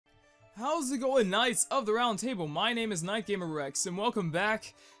How's it going, Knights of the Round Table? My name is NightGamerRex, and welcome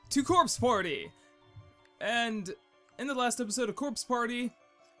back to Corpse Party! And in the last episode of Corpse Party,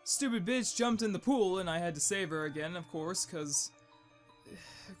 stupid bitch jumped in the pool, and I had to save her again, of course, because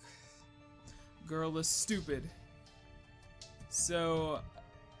girl is stupid. So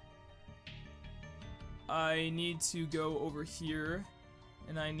I need to go over here,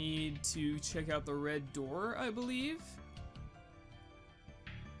 and I need to check out the red door, I believe.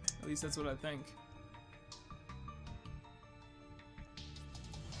 At least that's what I think.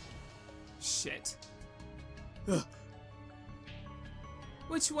 Shit. Ugh.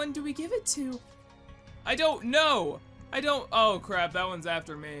 Which one do we give it to? I don't know! Oh crap, that one's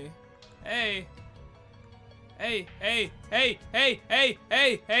after me. Hey. Hey, hey, hey, hey, hey,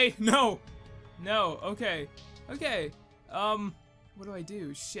 hey, hey, no! No, okay. Okay. What do I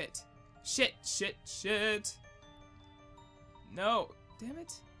do? Shit. Shit, shit, shit. No. Damn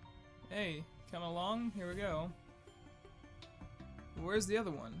it. Hey, come along. Here we go. Where's the other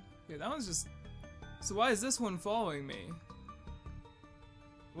one? Okay, that one's just... So why is this one following me?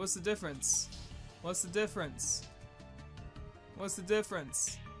 What's the difference? What's the difference? What's the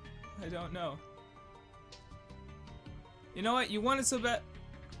difference? I don't know. You know what? You want it so bad...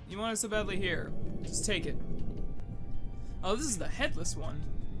 You want it so badly here. Just take it. Oh, this is the headless one.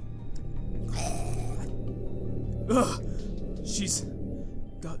 Ugh! She's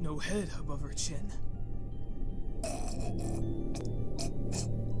got no head above her chin.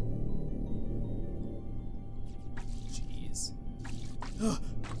 Jeez. Ugh.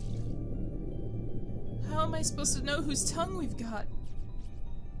 How am I supposed to know whose tongue we've got?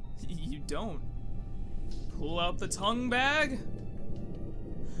 You don't. Pull out the tongue bag?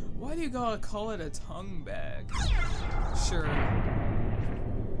 Why do you gotta call it a tongue bag? Sure.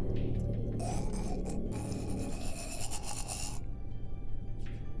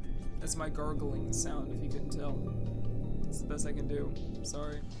 That's my gargling sound, if you couldn't tell. It's the best I can do. I'm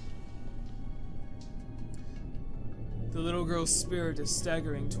sorry. The little girl's spirit is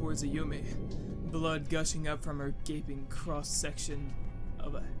staggering towards Ayumi, blood gushing up from her gaping cross-section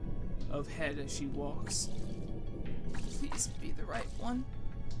of head as she walks. Please be the right one.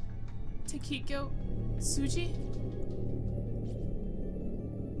 Takiko Tsuji?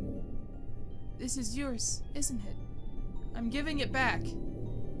 This is yours, isn't it? I'm giving it back.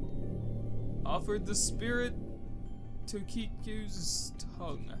 Offered the spirit Tokiku's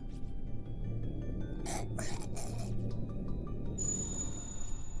tongue.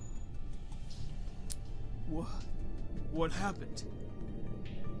 What happened?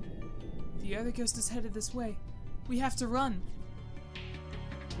 The other ghost is headed this way. We have to run.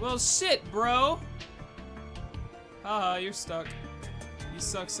 Well, shit, bro. Haha, you're stuck. You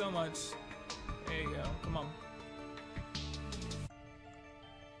suck so much. There you go. Come on.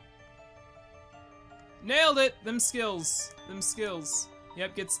 Nailed it! Them skills. Them skills.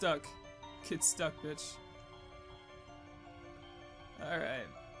 Yep, get stuck. Get stuck, bitch. Alright.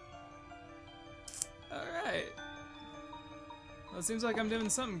 Alright. Well, it seems like I'm doing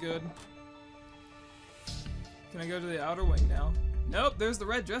something good. Can I go to the outer wing now? Nope, there's the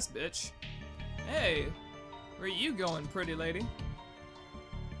red dress, bitch. Hey! Where are you going, pretty lady?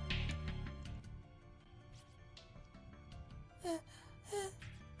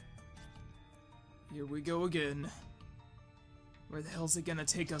 Here we go again. Where the hell's it gonna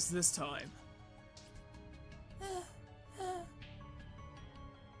take us this time?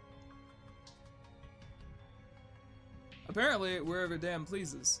 Apparently, wherever damn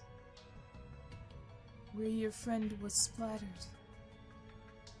pleases. Where your friend was splattered.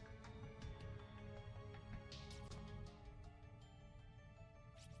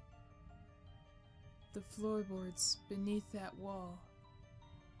 The floorboards beneath that wall.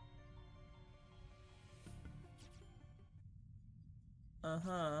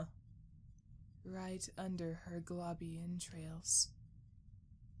 Uh-huh. Right under her globby entrails.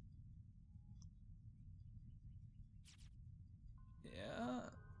 Yeah.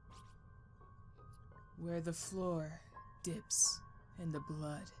 Where the floor dips and the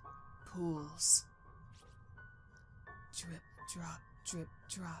blood pools. Drip, drop, drip,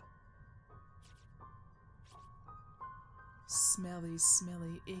 drop. Smelly,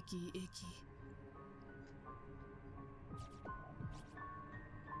 smelly, icky, icky.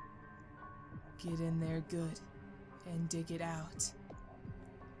 Get in there good and dig it out.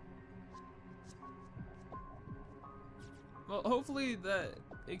 Well, hopefully that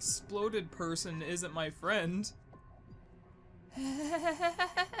exploded person isn't my friend.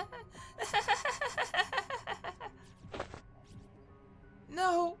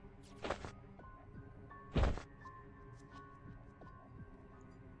 No!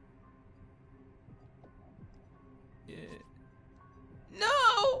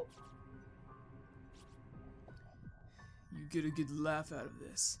 get a good laugh out of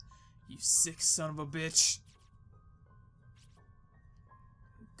this, you sick son of a bitch.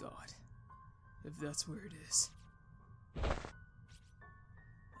 God, if that's where it is.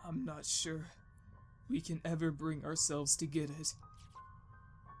 I'm not sure we can ever bring ourselves to get it.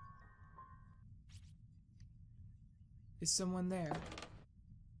 Is someone there?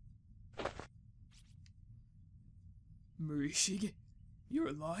 Morishige, you're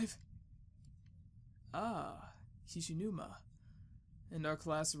alive? Ah, Hishinuma, and our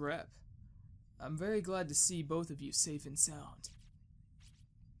class rep. I'm very glad to see both of you safe and sound.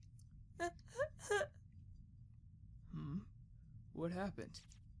 What happened?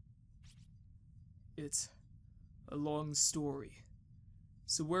 It's a long story.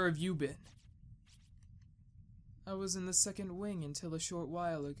 So where have you been? I was in the second wing until a short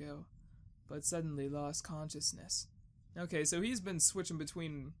while ago, but suddenly lost consciousness. Okay, so he's been switching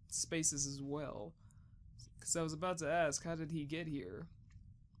between spaces as well. Because I was about to ask, how did he get here?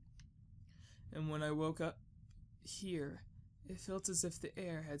 And when I woke up here, it felt as if the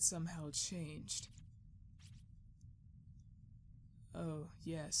air had somehow changed. Oh,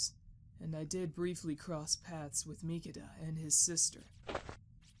 yes, and I did briefly cross paths with Mikita and his sister.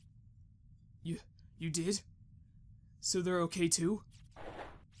 You did? So they're okay too?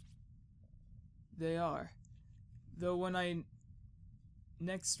 They are. Though when I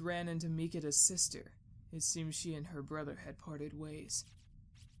next ran into Mikita's sister, it seems she and her brother had parted ways.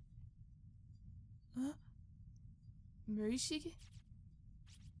 Huh? Morishige?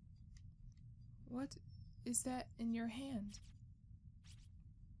 What is that in your hand?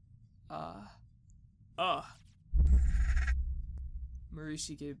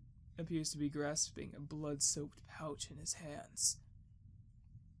 Morishige appears to be grasping a blood-soaked pouch in his hands.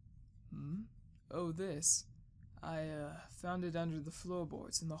 Oh, this. I, found it under the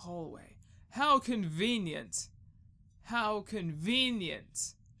floorboards in the hallway. How convenient! How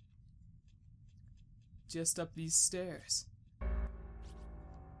convenient! Just up these stairs.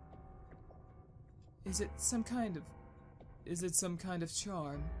 Is it some kind of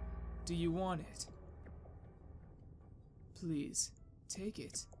charm? Do you want it? Please, take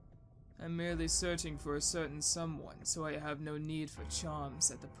it. I'm merely searching for a certain someone, so I have no need for charms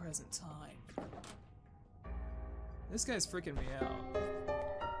at the present time. This guy's freaking me out.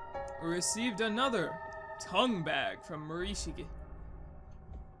 We received another tongue bag from Morishige.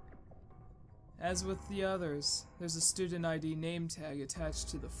 As with the others, there's a student ID name tag attached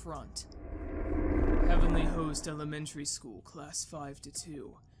to the front. Heavenly Host Elementary School, Class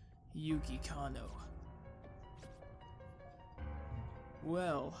 5-2, Yuki Kano.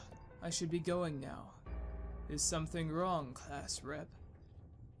 Well, I should be going now. Is something wrong, class rep?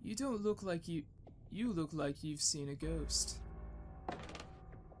 You don't look like you look like you've seen a ghost.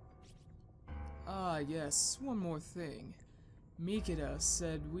 Ah, yes, one more thing. Mikita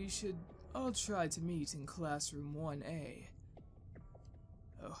said we should all try to meet in classroom 1A.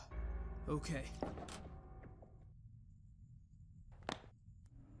 Oh, okay.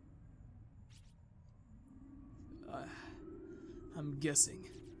 I'm guessing.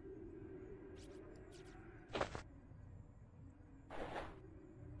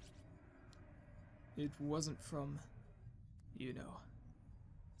 It wasn't from, you know,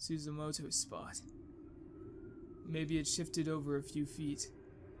 Suzumoto's spot. Maybe it shifted over a few feet,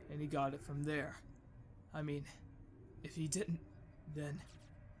 and he got it from there. I mean, if he didn't, then...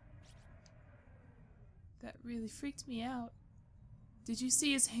 That really freaked me out. Did you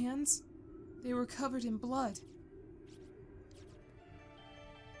see his hands? They were covered in blood.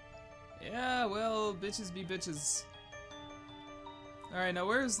 Yeah, well, bitches be bitches. Alright, now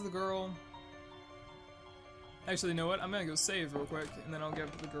where's the girl? Actually, you know what? I'm gonna go save real quick, and then I'll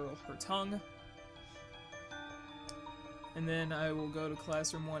give the girl her tongue. And then I will go to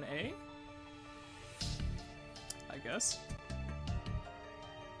classroom 1A? I guess.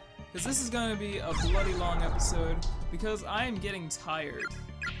 Because this is gonna be a bloody long episode, because I am getting tired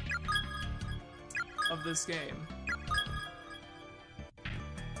of this game.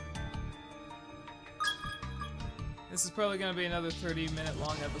 This is probably gonna be another 30-minute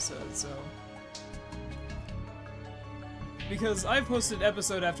long episode, so... Because I've posted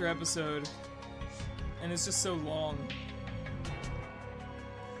episode after episode, and it's just so long.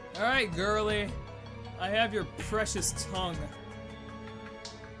 Alright, girly. I have your precious tongue.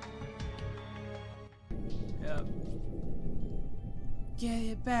 Yep. Get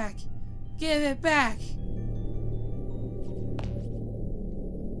it back! Give it back!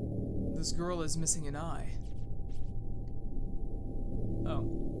 This girl is missing an eye.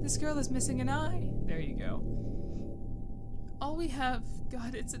 Oh. This girl is missing an eye. There you go. All we have,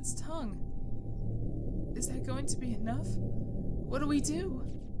 God, it's its tongue. Is that going to be enough? What do we do?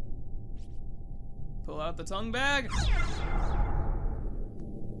 Pull out the tongue bag.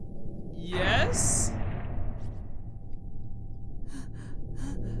 Yes?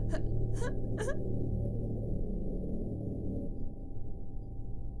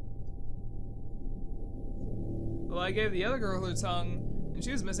 Well, I gave the other girl her tongue, and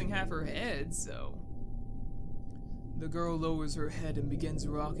she was missing half her head, so... The girl lowers her head and begins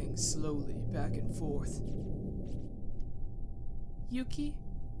rocking slowly back and forth. Yuki?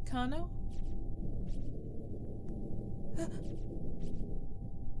 Kano?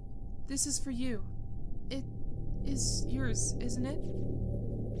 This is for you. It is yours, isn't it?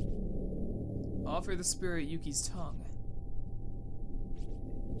 Offer the spirit Yuki's tongue.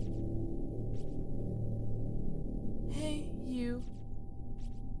 Hey, you.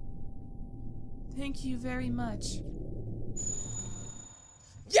 Thank you very much.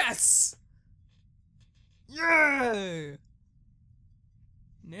 Yes! Yeah!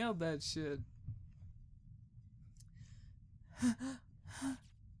 Nailed that shit.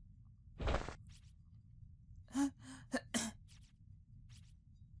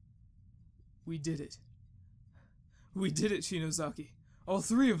 We did it. We did it, Shinozaki. All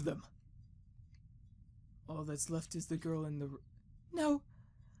three of them. All that's left is the girl in the... No.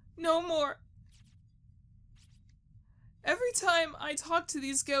 No more. Every time I talk to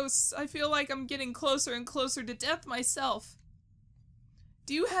these ghosts, I feel like I'm getting closer and closer to death myself.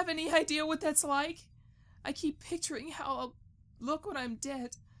 Do you have any idea what that's like? I keep picturing how I'll look when I'm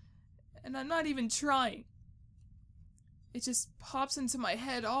dead, and I'm not even trying. It just pops into my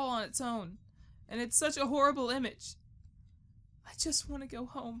head all on its own, and it's such a horrible image. I just want to go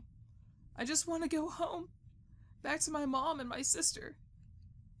home. I just want to go home. Back to my mom and my sister.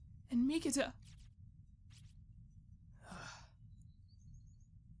 And Mikita.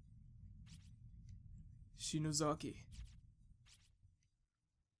 Shinozaki.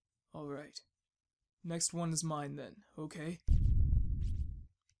 Alright. Next one is mine then, okay?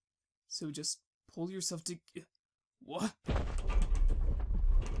 So just pull yourself to... What?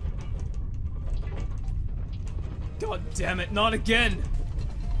 God damn it, not again!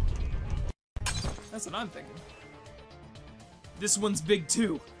 That's what I'm thinking. This one's big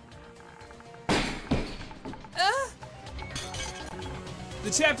too.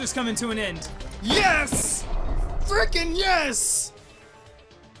 The chapter's coming to an end. Yes! Frickin' yes!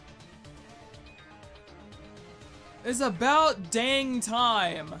 It's about dang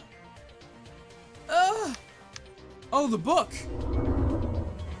time. Oh, the book.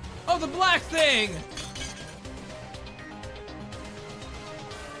 Oh, the black thing.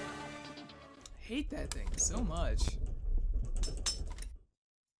 Hate that thing so much.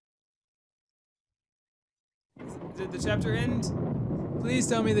 Did the chapter end? Please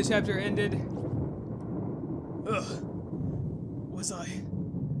tell me the chapter ended. Ugh. Was I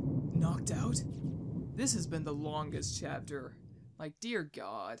knocked out? This has been the longest chapter. Like, dear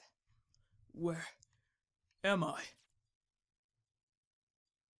God. Where am I?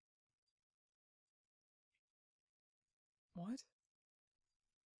 What?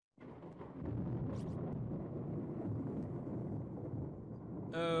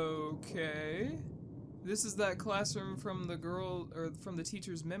 Okay. This is that classroom from the girl, or from the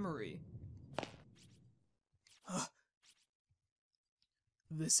teacher's memory. Huh.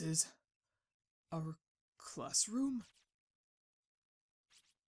 This is our classroom?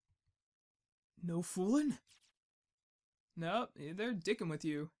 No foolin'? Nope, they're dicking with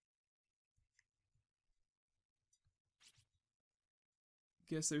you.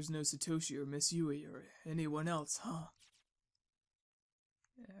 Guess there's no Satoshi or Miss Yui or anyone else, huh?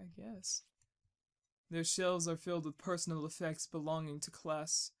 Yeah, I guess. Their shelves are filled with personal effects belonging to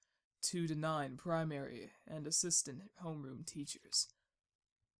class 2 to 9 primary and assistant homeroom teachers.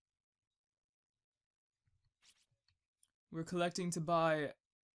 We're collecting to buy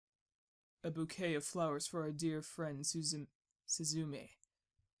a bouquet of flowers for our dear friend Suzume,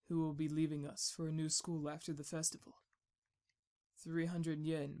 who will be leaving us for a new school after the festival. 300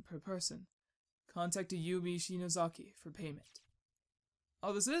 yen per person. Contact Yumi Shinozaki for payment.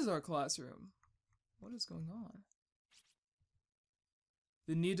 Oh, this is our classroom. What is going on?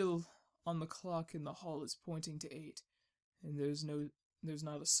 The needle on the clock in the hall is pointing to 8, and there's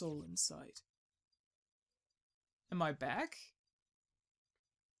not a soul in sight. Am I back?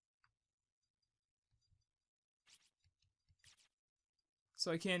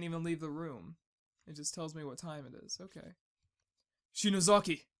 So I can't even leave the room. It just tells me what time it is. Okay.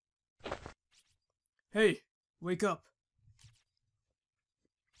 Shinozaki! Hey, wake up.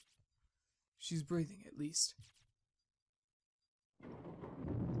 She's breathing, at least.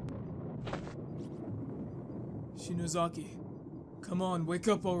 Shinozaki, Come on, wake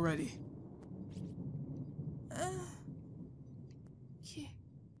up already.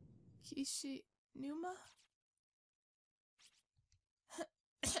 Kishi Numa?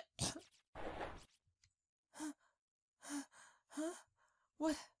 Huh?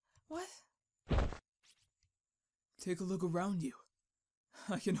 What? Take a look around you.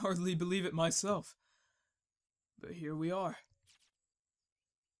 I can hardly believe it myself. But here we are.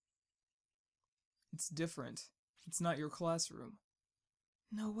 It's different. It's not your classroom.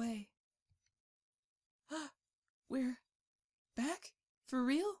 No way. We're back? For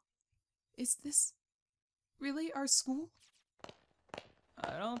real? Is this really our school?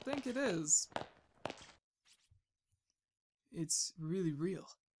 I don't think it is. It's really real.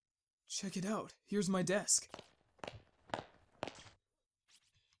 Check it out. Here's my desk.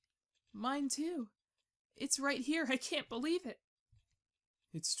 Mine too. It's right here. I can't believe it.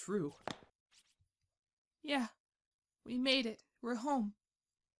 It's true. Yeah, we made it. We're home.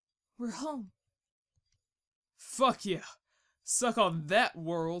 We're home. Fuck yeah! Suck on that,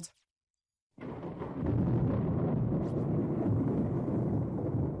 world!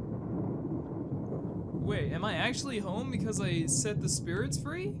 Wait, am I actually home because I set the spirits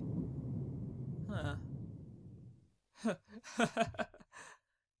free? Huh.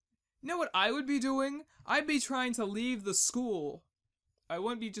 Know what I would be doing? I'd be trying to leave the school. I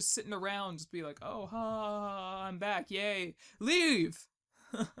wouldn't be just sitting around, just be like, oh, ha, I'm back, yay. Leave!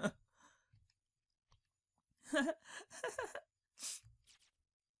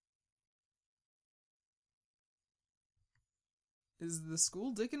 Is the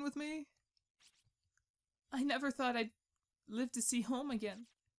school dicking with me? I never thought I'd live to see home again.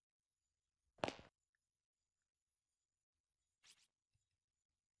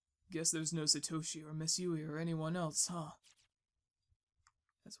 Guess there's no Satoshi or Miss Yui or anyone else, huh?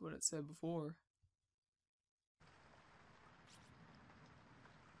 That's what it said before.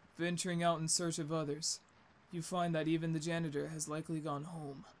 Venturing out in search of others, you find that even the janitor has likely gone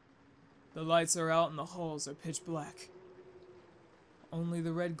home. The lights are out and the halls are pitch black. Only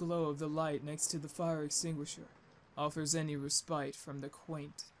the red glow of the light next to the fire extinguisher offers any respite from the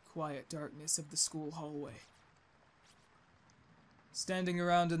quaint, quiet darkness of the school hallway. Standing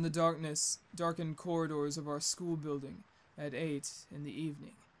around in the darkened corridors of our school building at 8 in the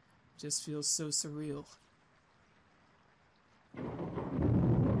evening just feels so surreal.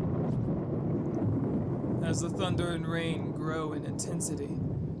 As the thunder and rain grow in intensity,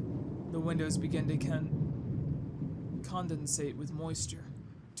 the windows begin to condensate with moisture,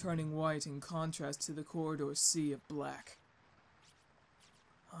 turning white in contrast to the corridor's sea of black.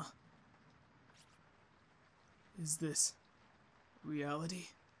 Huh? Is this reality?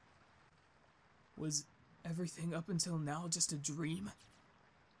 Was everything up until now just a dream?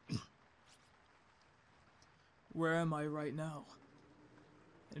 Where am I right now?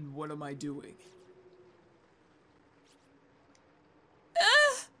 And what am I doing?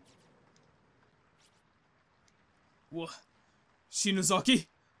 What? Shinozaki?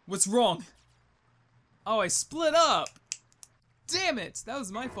 What's wrong? Oh, I split up! Damn it! That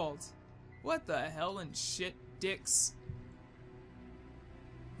was my fault. What the hell and shit, dicks?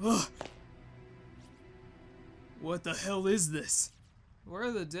 Ugh. What the hell is this? Where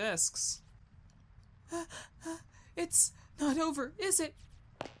are the desks? It's not over, is it?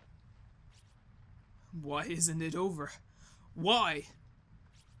 Why isn't it over? Why?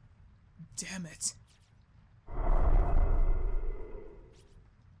 Damn it.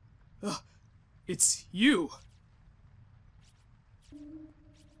 Ugh, it's you!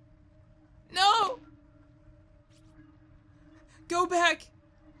 No! Go back!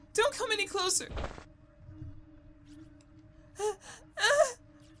 Don't come any closer!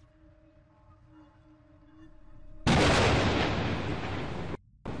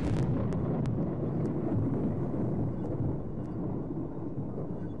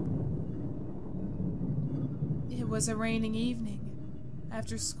 It was a raining evening.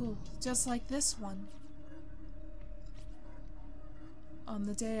 After school, just like this one. On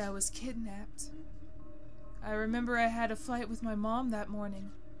the day I was kidnapped. I remember I had a fight with my mom that morning.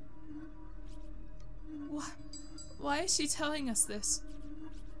 Why is she telling us this?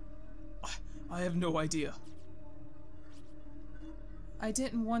 I have no idea. I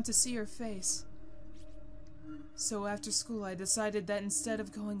didn't want to see her face. So after school I decided that instead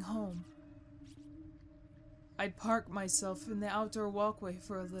of going home, I'd park myself in the outdoor walkway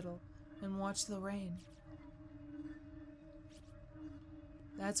for a little and watch the rain.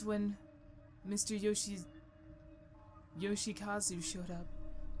 That's when Mr. Yoshikazu showed up.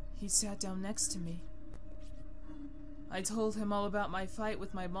 He sat down next to me. I told him all about my fight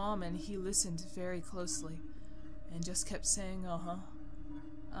with my mom and he listened very closely and just kept saying, uh-huh,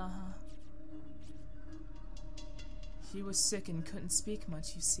 uh-huh. He was sick and couldn't speak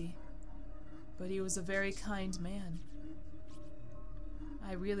much, you see. But he was a very kind man.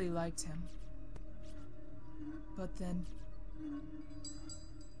 I really liked him. But then...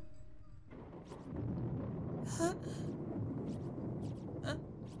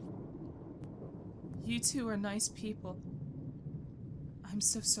 You two are nice people. I'm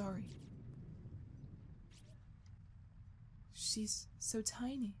so sorry. She's so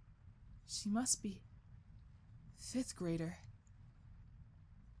tiny. She must be 5th grader.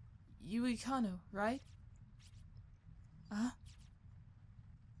 Yui Kano, right? Huh?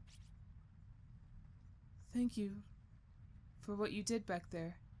 Thank you for what you did back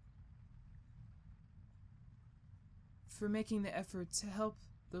there. For making the effort to help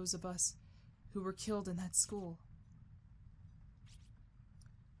those of us who were killed in that school.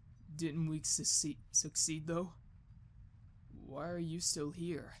 Didn't we succeed though? Why are you still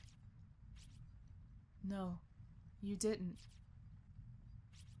here? No, you didn't.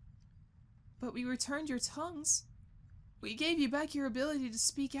 But we returned your tongues. We gave you back your ability to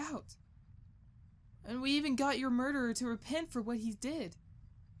speak out. And we even got your murderer to repent for what he did.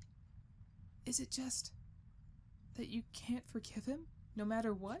 Is it just that you can't forgive him, no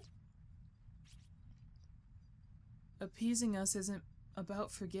matter what? Appeasing us isn't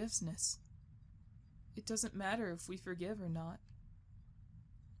about forgiveness. It doesn't matter if we forgive or not.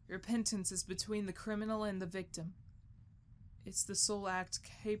 Repentance is between the criminal and the victim. It's the sole act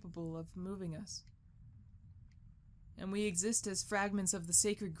capable of moving us. And we exist as fragments of the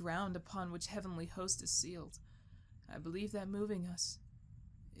sacred ground upon which heavenly host is sealed. I believe that moving us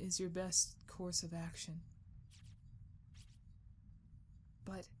is your best course of action.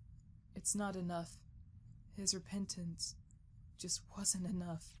 But it's not enough. His repentance just wasn't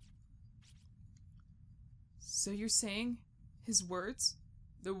enough. So you're saying his words,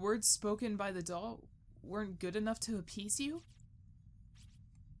 the words spoken by the doll, weren't good enough to appease you?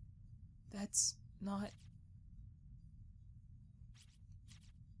 That's not...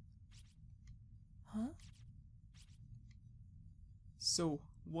 Huh? So,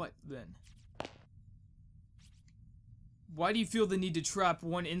 what then? Why do you feel the need to trap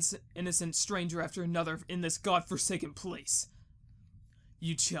one innocent stranger after another in this godforsaken place?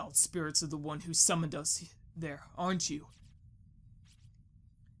 You child spirits are the one who summoned us there, aren't you?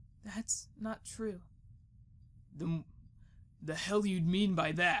 That's not true. The hell you'd mean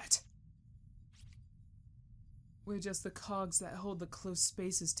by that? We're just the cogs that hold the close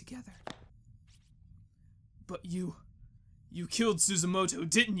spaces together. But you killed Suzumoto,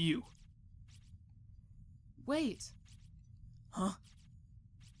 didn't you? Wait. Huh?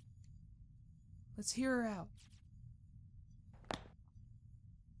 Let's hear her out.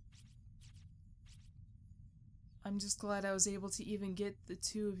 I'm just glad I was able to even get the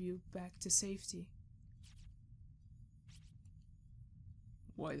two of you back to safety.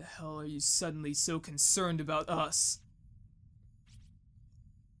 Why the hell are you suddenly so concerned about us?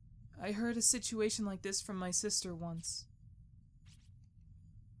 I heard a situation like this from my sister once.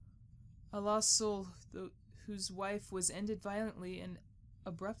 A lost soul whose wife was ended violently and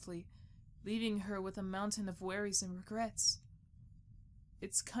abruptly, leaving her with a mountain of worries and regrets.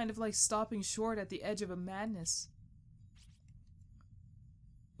 It's kind of like stopping short at the edge of a madness,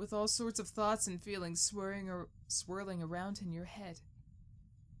 with all sorts of thoughts and feelings swirling around in your head.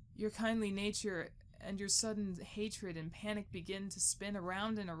 Your kindly nature and your sudden hatred and panic begin to spin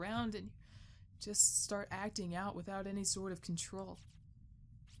around and around, and you just start acting out without any sort of control.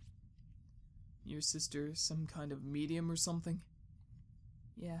 Your sister some kind of medium or something?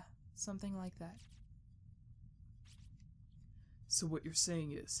 Yeah, something like that. So what you're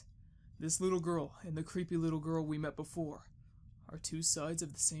saying is, this little girl and the creepy little girl we met before are two sides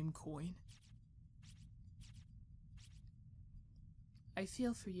of the same coin? I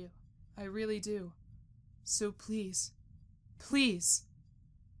feel for you. I really do. So please, please,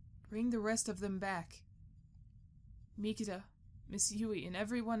 bring the rest of them back. Mikita, Miss Yui, and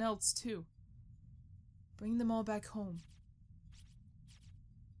everyone else too. Bring them all back home.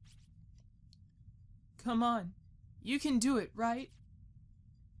 Come on. You can do it, right?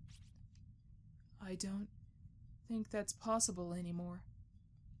 I don't think that's possible anymore.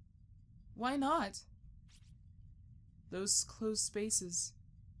 Why not? Those closed spaces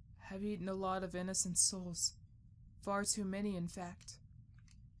have eaten a lot of innocent souls. Far too many, in fact.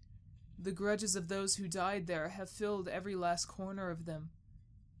 The grudges of those who died there have filled every last corner of them.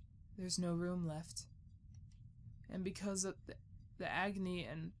 There's no room left. And because of the agony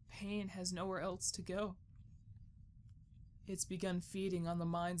and pain has nowhere else to go. It's begun feeding on the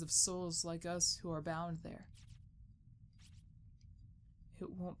minds of souls like us who are bound there. It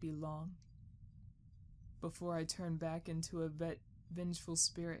won't be long before I turn back into a vengeful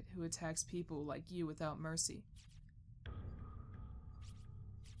spirit who attacks people like you without mercy.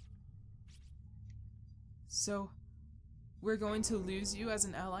 So, we're going to lose you as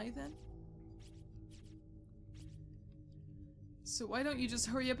an ally then? So why don't you just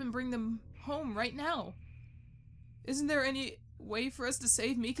hurry up and bring them home right now? Isn't there any way for us to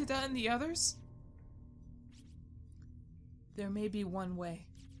save Mikata and the others? There may be one way.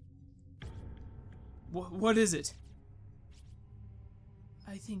 What is it?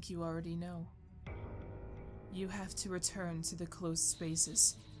 I think you already know. You have to return to the closed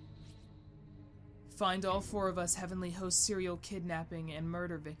spaces. Find all 4 of us Heavenly Host serial kidnapping and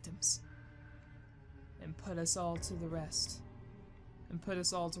murder victims. And put us all to rest.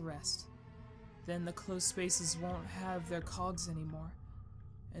 Then the closed spaces won't have their cogs anymore,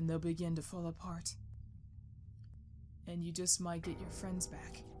 and they'll begin to fall apart. And you just might get your friends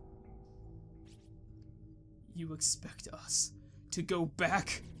back. You expect us to go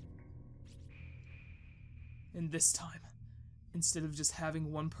back? And this time, instead of just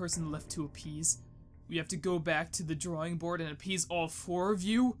having one person left to appease, we have to go back to the drawing board and appease all 4 of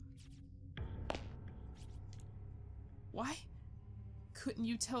you? Why couldn't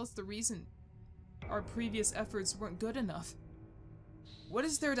you tell us the reason our previous efforts weren't good enough? What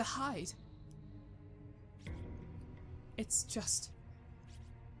is there to hide? It's just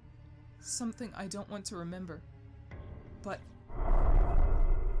something I don't want to remember. But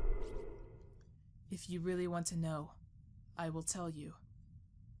if you really want to know, I will tell you.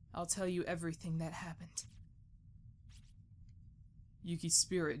 I'll tell you everything that happened. Yuki's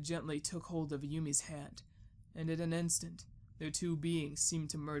spirit gently took hold of Yumi's hand, and in an instant, their 2 beings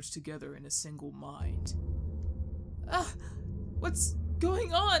seemed to merge together in a single mind. What's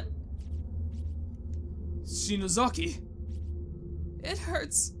going on? Shinozaki! It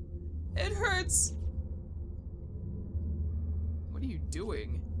hurts. It hurts. What are you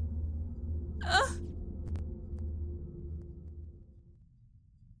doing?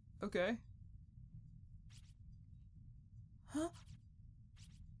 Okay. Huh?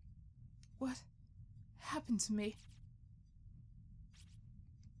 What happened to me?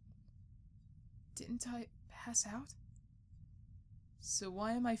 Didn't I pass out? So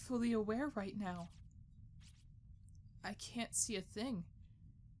why am I fully aware right now? I can't see a thing,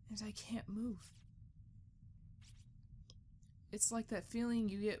 and I can't move. It's like that feeling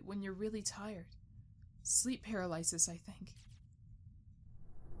you get when you're really tired. Sleep paralysis, I think.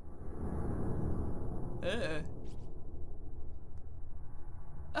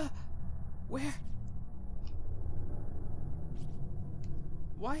 Where?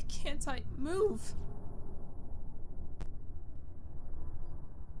 Why can't I move?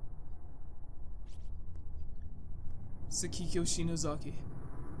 Sakiko Shinozaki,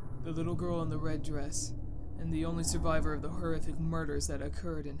 the little girl in the red dress, and the only survivor of the horrific murders that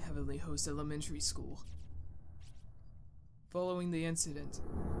occurred in Heavenly Host Elementary School. Following the incident,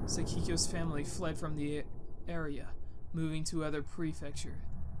 Sakiko's family fled from the area, moving to other prefecture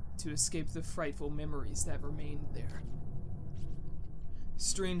to escape the frightful memories that remained there.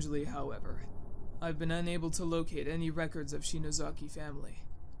 Strangely, however, I've been unable to locate any records of Shinozaki family.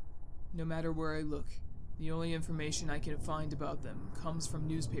 No matter where I look, the only information I can find about them comes from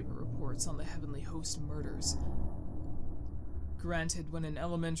newspaper reports on the Heavenly Host murders. Granted, when an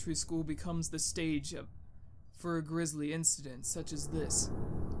elementary school becomes the stage for a grisly incident such as this,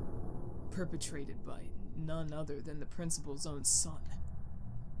 perpetrated by none other than the principal's own son,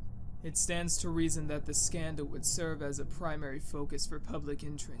 it stands to reason that the scandal would serve as a primary focus for public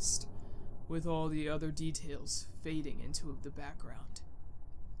interest, with all the other details fading into the background.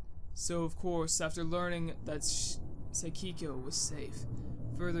 So of course, after learning that Sakiko was safe,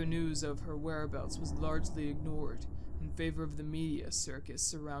 further news of her whereabouts was largely ignored in favor of the media circus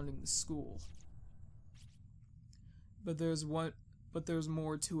surrounding the school. But there's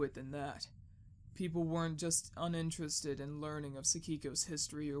more to it than that. People weren't just uninterested in learning of Sakiko's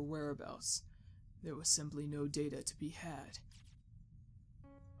history or whereabouts. There was simply no data to be had.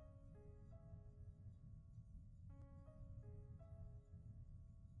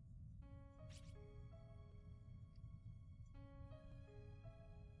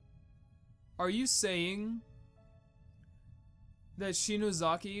 Are you saying that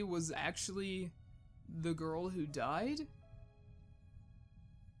Shinozaki was actually the girl who died?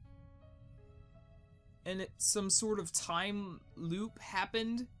 And some sort of time loop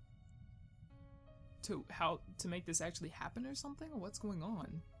happened to make this actually happen or something? What's going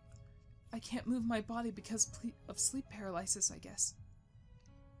on? I can't move my body because of sleep paralysis, I guess.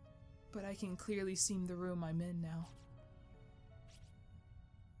 But I can clearly see the room I'm in now.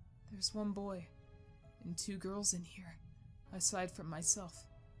 There's one boy and 2 girls in here, aside from myself.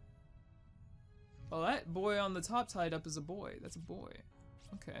 Well, that boy on the top tied up is a boy. That's a boy.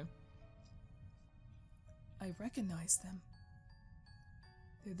 Okay. I recognize them.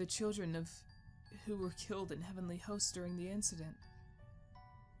 They're the children of who were killed in Heavenly Host during the incident.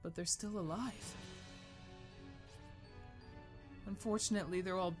 But they're still alive. Unfortunately,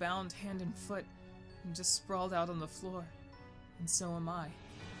 they're all bound hand and foot and just sprawled out on the floor. And so am I.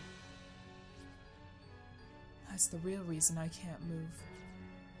 That's the real reason I can't move.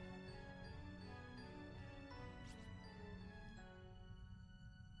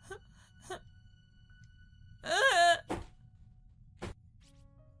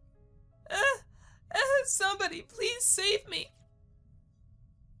 Somebody, please save me!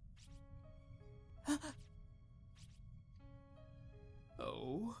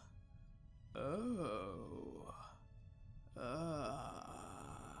 Oh. Oh.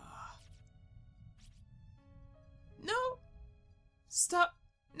 No! Stop!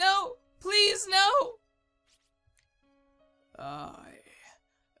 No! Please, no!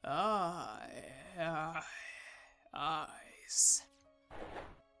 Eyes.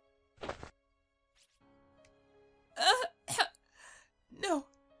 No!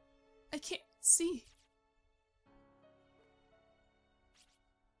 I can't see.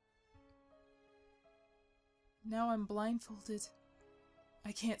 Now I'm blindfolded.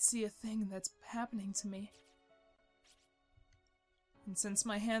 I can't see a thing that's happening to me. And since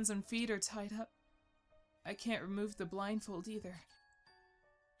my hands and feet are tied up, I can't remove the blindfold either.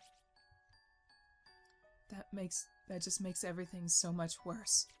 That just makes everything so much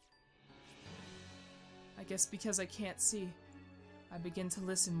worse. I guess because I can't see, I begin to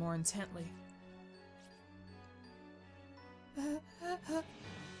listen more intently. The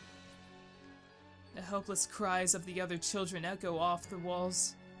helpless cries of the other children echo off the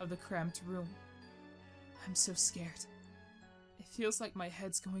walls of the cramped room. I'm so scared. It feels like my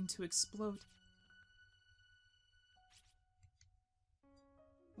head's going to explode.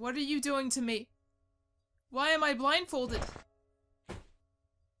 What are you doing to me? Why am I blindfolded?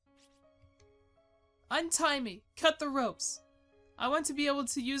 Untie me! Cut the ropes! I want to be able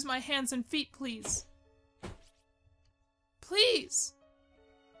to use my hands and feet, please! Please!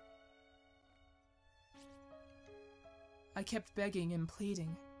 I kept begging and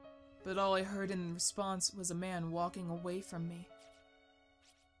pleading, but all I heard in response was a man walking away from me.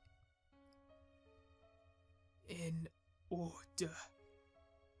 In order.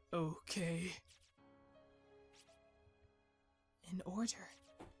 Okay. In order.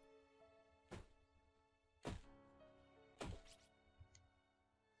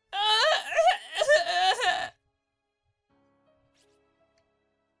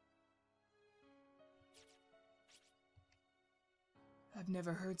 I've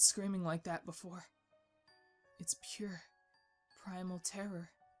never heard screaming like that before. It's pure, primal terror,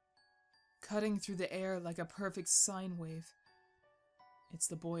 cutting through the air like a perfect sine wave. It's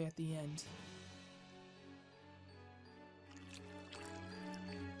the boy at the end.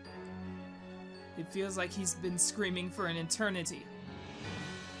 It feels like he's been screaming for an eternity.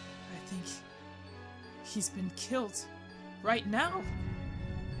 I think he's been killed right now.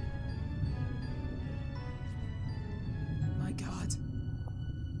 My God,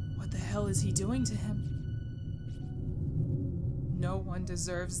 what the hell is he doing to him? No one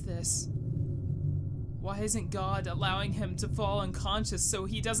deserves this. Why isn't God allowing him to fall unconscious so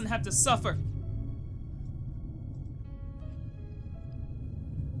he doesn't have to suffer?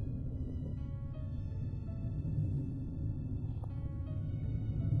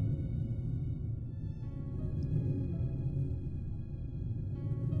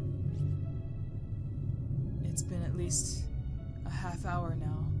 It's been at least a half hour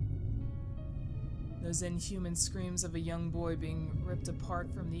now. Those inhuman screams of a young boy being ripped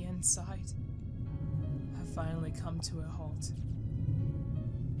apart from the inside have finally come to a halt.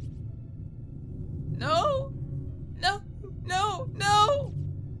 No! No! No! No!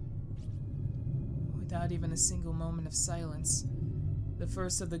 Without even a single moment of silence, the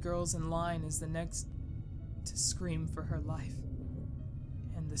first of the girls in line is the next to scream for her life.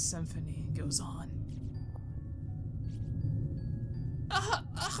 And the symphony goes on.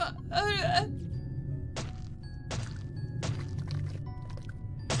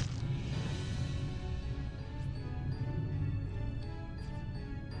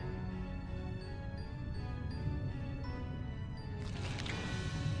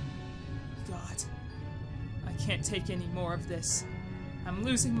 God, I can't take any more of this. I'm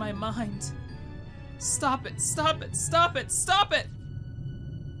losing my mind. Stop it, stop it, stop it, stop it!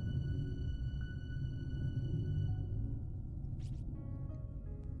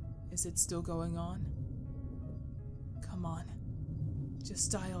 Is it still going on? Come on.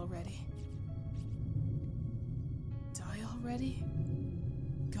 Just die already. Die already?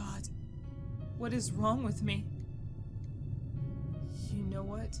 God, what is wrong with me? You know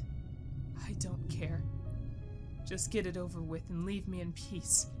what? I don't care. Just get it over with and leave me in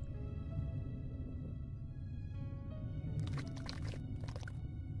peace.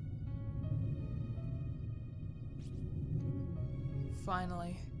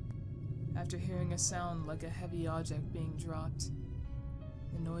 Finally, after hearing a sound like a heavy object being dropped,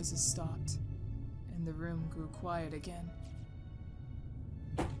 the noises stopped, and the room grew quiet again.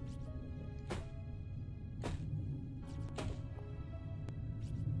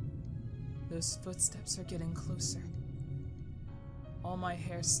 Those footsteps are getting closer. All my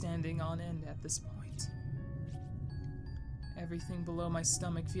hair standing on end at this point. Everything below my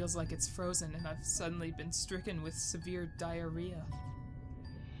stomach feels like it's frozen, and I've suddenly been stricken with severe diarrhea.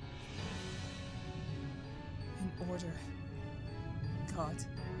 In order. God.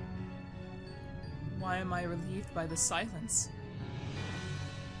 Why am I relieved by the silence?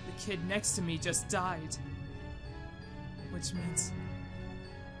 The kid next to me just died. Which means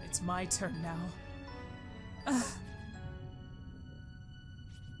it's my turn now. Ugh.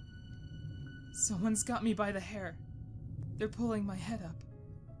 Someone's got me by the hair. They're pulling my head up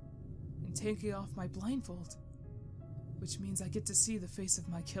and taking off my blindfold, which means I get to see the face of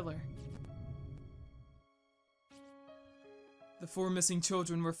my killer. The 4 missing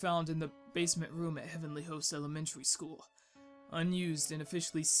children were found in the basement room at Heavenly Host Elementary School, unused and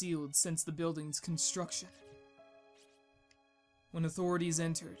officially sealed since the building's construction. When authorities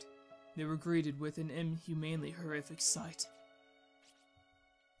entered, they were greeted with an inhumanely horrific sight.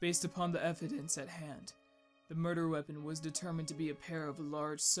 Based upon the evidence at hand, the murder weapon was determined to be a pair of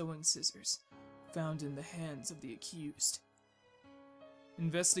large sewing scissors found in the hands of the accused.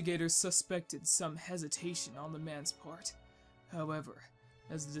 Investigators suspected some hesitation on the man's part. However,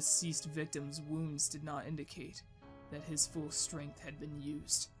 as the deceased victim's wounds did not indicate that his full strength had been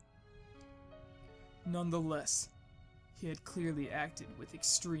used. Nonetheless, he had clearly acted with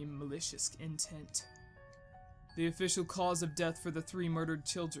extreme malicious intent. The official cause of death for the 3 murdered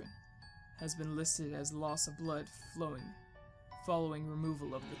children has been listed as loss of blood flowing following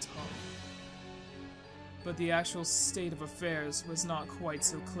removal of the tongue. But the actual state of affairs was not quite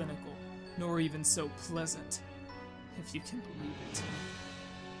so clinical, nor even so pleasant, if you can believe it.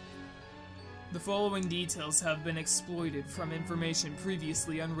 The following details have been exploited from information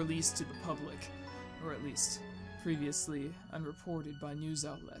previously unreleased to the public, or at least previously unreported by news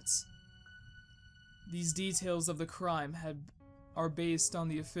outlets. These details of the crime are based on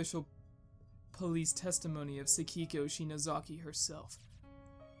the official police testimony of Sakiko Shinozaki herself.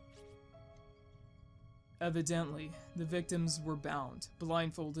 Evidently, the victims were bound,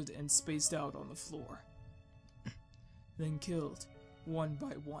 blindfolded, and spaced out on the floor. Then killed, one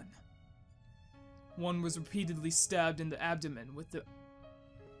by one. One was repeatedly stabbed in the abdomen with the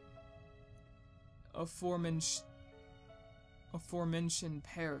aforementioned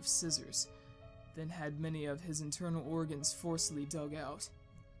pair of scissors, then had many of his internal organs forcibly dug out.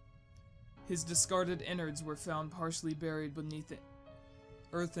 His discarded innards were found partially buried beneath the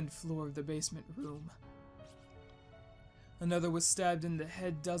earthen floor of the basement room. Another was stabbed in the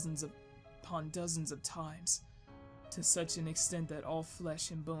head dozens upon dozens of times, to such an extent that all flesh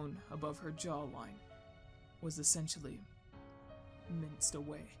and bone above her jawline was essentially minced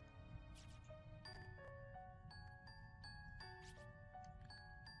away.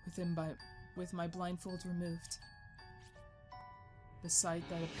 With my blindfold removed, the sight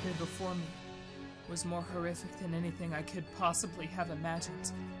that appeared before me was more horrific than anything I could possibly have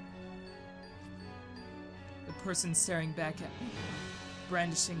imagined. The person staring back at me,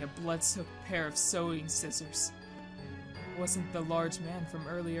 brandishing a blood-soaked pair of sewing scissors, wasn't the large man from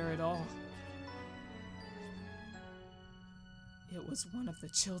earlier at all. It was one of the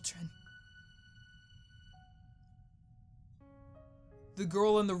children. The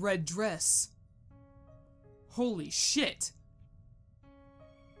girl in the red dress. Holy shit!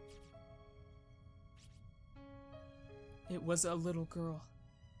 It was a little girl.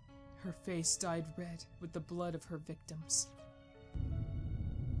 Her face dyed red with the blood of her victims.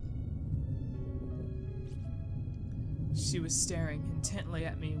 She was staring intently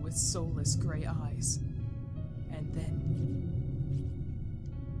at me with soulless gray eyes. And then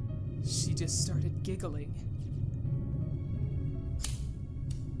she just started giggling.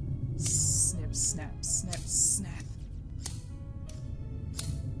 Snip, snap, snap, snap.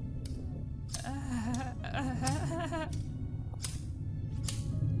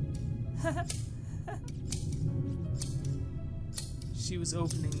 She was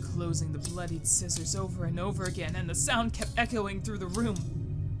opening and closing the bloodied scissors over and over again, and the sound kept echoing through the room.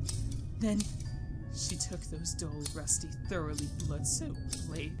 Then, she took those dull, rusty, thoroughly blood-soaked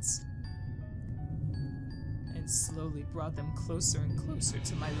blades and slowly brought them closer and closer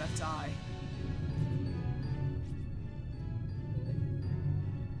to my left eye.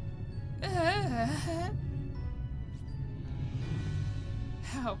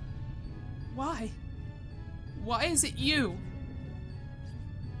 How? Why? Why is it you?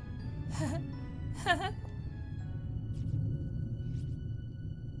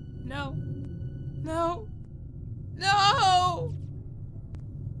 No. No. No!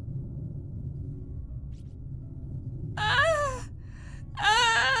 Ah!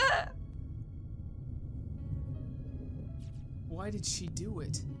 Ah! Why did she do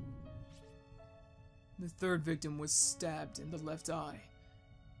it? The third victim was stabbed in the left eye,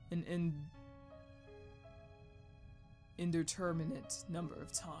 an indeterminate number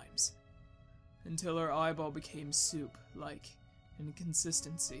of times, until her eyeball became soup-like in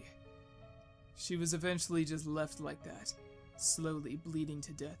consistency. She was eventually just left like that, slowly bleeding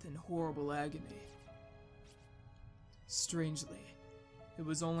to death in horrible agony. Strangely, it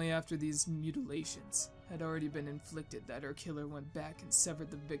was only after these mutilations had already been inflicted that her killer went back and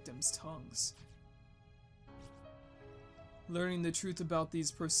severed the victims' tongues. Learning the truth about these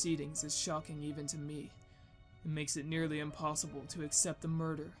proceedings is shocking even to me. It makes it nearly impossible to accept the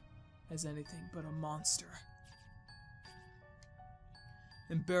murder as anything but a monster.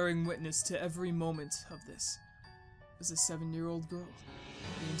 And bearing witness to every moment of this was a 7-year-old girl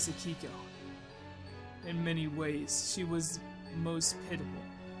named Sakiko. In many ways, she was the most pitiable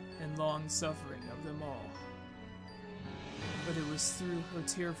and long-suffering of them all. But it was through her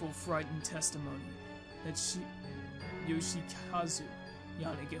tearful, frightened testimony that Yoshikazu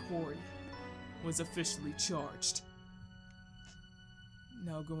Yanagihori was officially charged.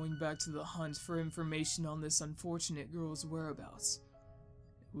 Now going back to the hunt for information on this unfortunate girl's whereabouts,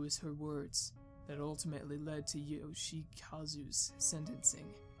 it was her words that ultimately led to Yoshikazu's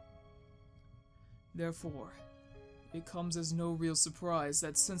sentencing. Therefore, it comes as no real surprise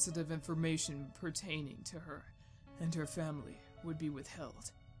that sensitive information pertaining to her and her family would be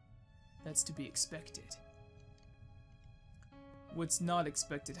withheld. That's to be expected. What's not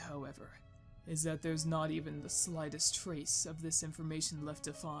expected, however, is that there's not even the slightest trace of this information left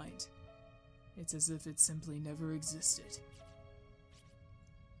to find. It's as if it simply never existed.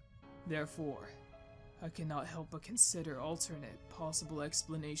 Therefore, I cannot help but consider alternate possible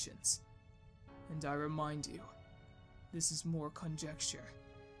explanations. And I remind you, this is more conjecture.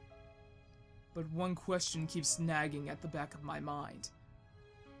 But one question keeps nagging at the back of my mind.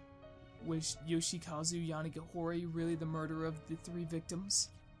 Was Yoshikazu Yanagihori really the murderer of the 3 victims?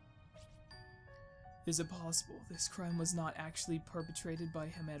 Is it possible this crime was not actually perpetrated by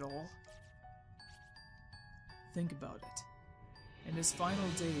him at all? Think about it. In his final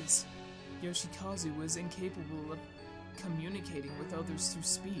days, Yoshikazu was incapable of communicating with others through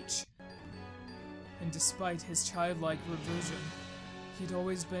speech. And despite his childlike reversion, he'd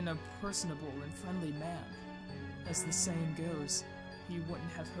always been a personable and friendly man. As the saying goes, he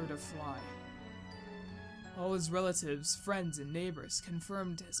wouldn't have hurt a fly. All his relatives, friends, and neighbors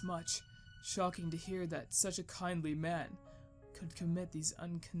confirmed as much. Shocking to hear that such a kindly man could commit these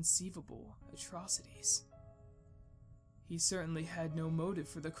inconceivable atrocities. He certainly had no motive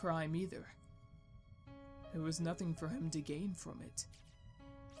for the crime either. There was nothing for him to gain from it.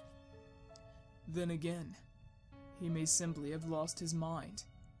 Then again, he may simply have lost his mind.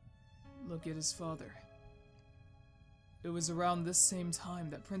 Look at his father. It was around this same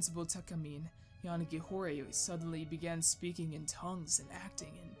time that Principal Takamine Yanagihori suddenly began speaking in tongues and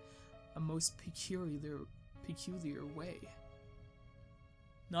acting in a most peculiar way.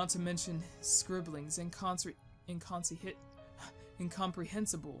 Not to mention scribblings and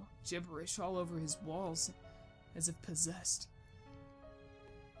incomprehensible gibberish all over his walls, as if possessed.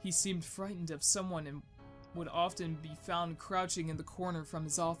 He seemed frightened of someone and would often be found crouching in the corner from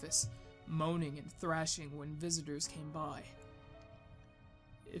his office, moaning and thrashing when visitors came by.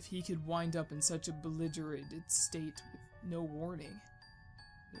 If he could wind up in such a belligerent state with no warning,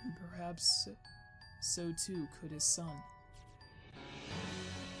 then perhaps so too could his son.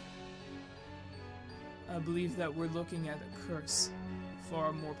 I believe that we're looking at a curse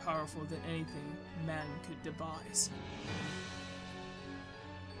far more powerful than anything man could devise.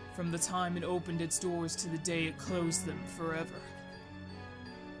 From the time it opened its doors to the day it closed them forever.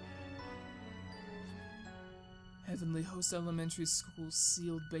 Heavenly Host Elementary School's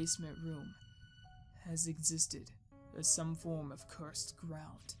sealed basement room has existed as some form of cursed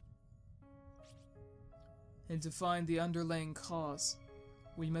ground. And to find the underlying cause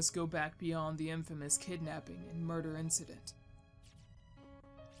we must go back beyond the infamous kidnapping and murder incident.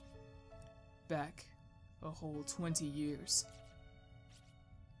 Back a whole 20 years.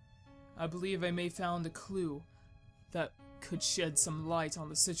 I believe I may found a clue that could shed some light on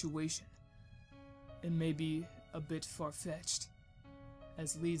the situation. It may be a bit far-fetched,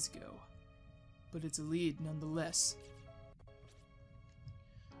 as leads go, but it's a lead nonetheless.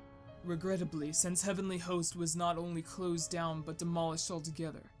 Regrettably, since Heavenly Host was not only closed down but demolished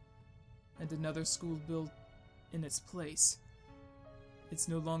altogether, and another school built in its place, it's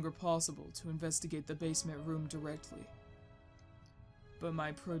no longer possible to investigate the basement room directly. But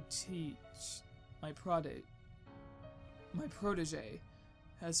my protege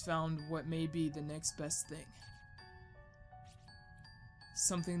has found what may be the next best thing.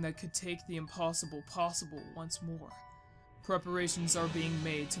 Something that could take the impossible possible once more. Preparations are being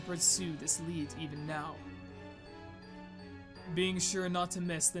made to pursue this lead even now. Being sure not to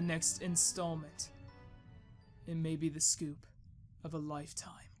miss the next installment. It may be the scoop of a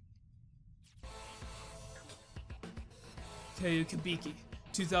lifetime. Keiyu Kabiki,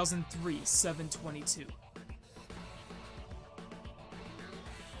 2003, 7/22.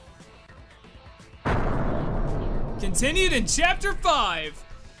 Continued in Chapter 5!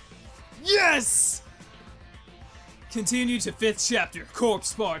 Yes! Continued to 5th chapter,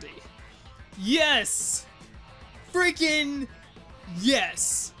 Corpse Party. Yes! Freaking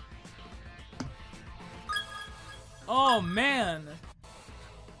yes! Oh man!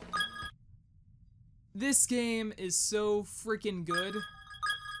 This game is so freaking good,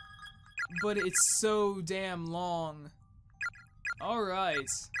 but it's so damn long. Alright.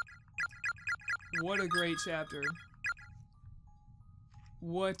 What a great chapter.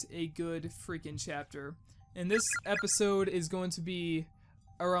 What a good freaking chapter. And this episode is going to be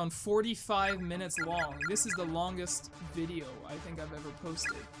around 45 minutes long. This is the longest video I think I've ever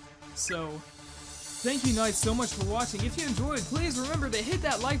posted. So, thank you Knights so much for watching. If you enjoyed, please remember to hit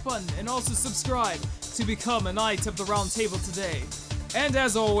that like button and also subscribe to become a Knight of the Round Table today. And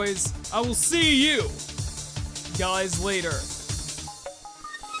as always, I will see you guys later.